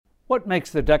What makes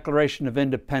the Declaration of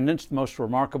Independence the most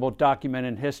remarkable document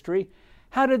in history?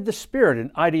 How did the spirit and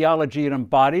ideology it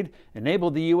embodied enable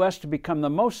the U.S. to become the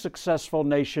most successful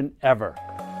nation ever?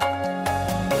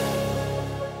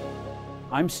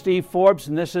 I'm Steve Forbes,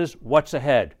 and this is What's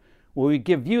Ahead, where we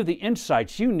give you the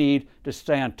insights you need to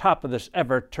stay on top of this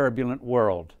ever-turbulent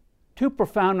world. Two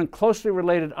profound and closely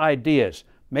related ideas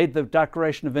made the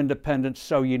Declaration of Independence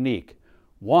so unique.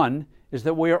 One is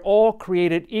that we are all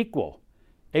created equal.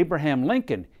 Abraham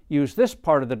Lincoln used this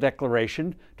part of the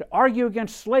Declaration to argue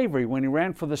against slavery when he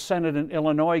ran for the Senate in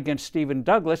Illinois against Stephen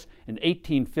Douglas in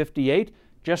 1858,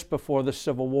 just before the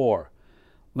Civil War.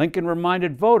 Lincoln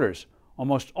reminded voters,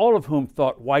 almost all of whom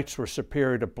thought whites were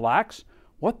superior to blacks,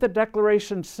 what the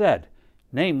Declaration said,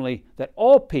 namely that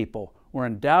all people were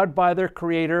endowed by their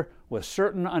Creator with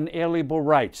certain unalienable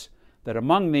rights, that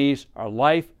among these are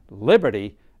life,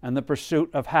 liberty, and the pursuit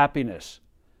of happiness.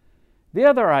 The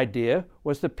other idea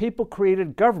was that people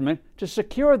created government to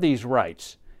secure these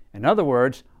rights. In other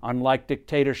words, unlike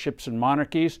dictatorships and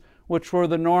monarchies, which were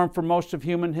the norm for most of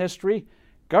human history,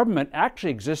 government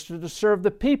actually existed to serve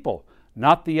the people,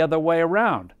 not the other way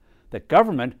around. That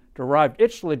government derived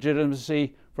its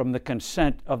legitimacy from the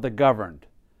consent of the governed.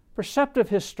 Perceptive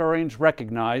historians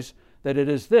recognize that it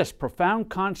is this profound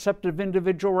concept of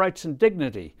individual rights and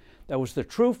dignity that was the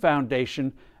true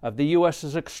foundation of the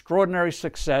U.S.'s extraordinary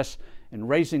success in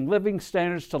raising living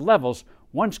standards to levels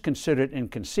once considered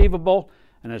inconceivable,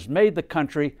 and has made the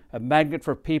country a magnet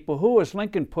for people who, as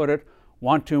Lincoln put it,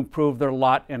 want to improve their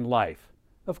lot in life.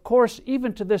 Of course,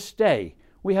 even to this day,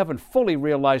 we haven't fully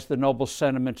realized the noble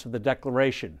sentiments of the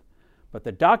Declaration, but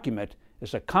the document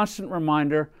is a constant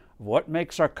reminder of what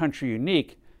makes our country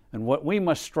unique and what we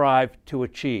must strive to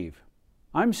achieve.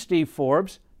 I'm Steve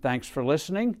Forbes. Thanks for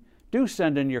listening. Do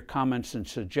send in your comments and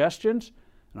suggestions,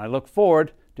 and I look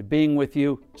forward to being with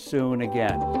you soon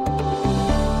again.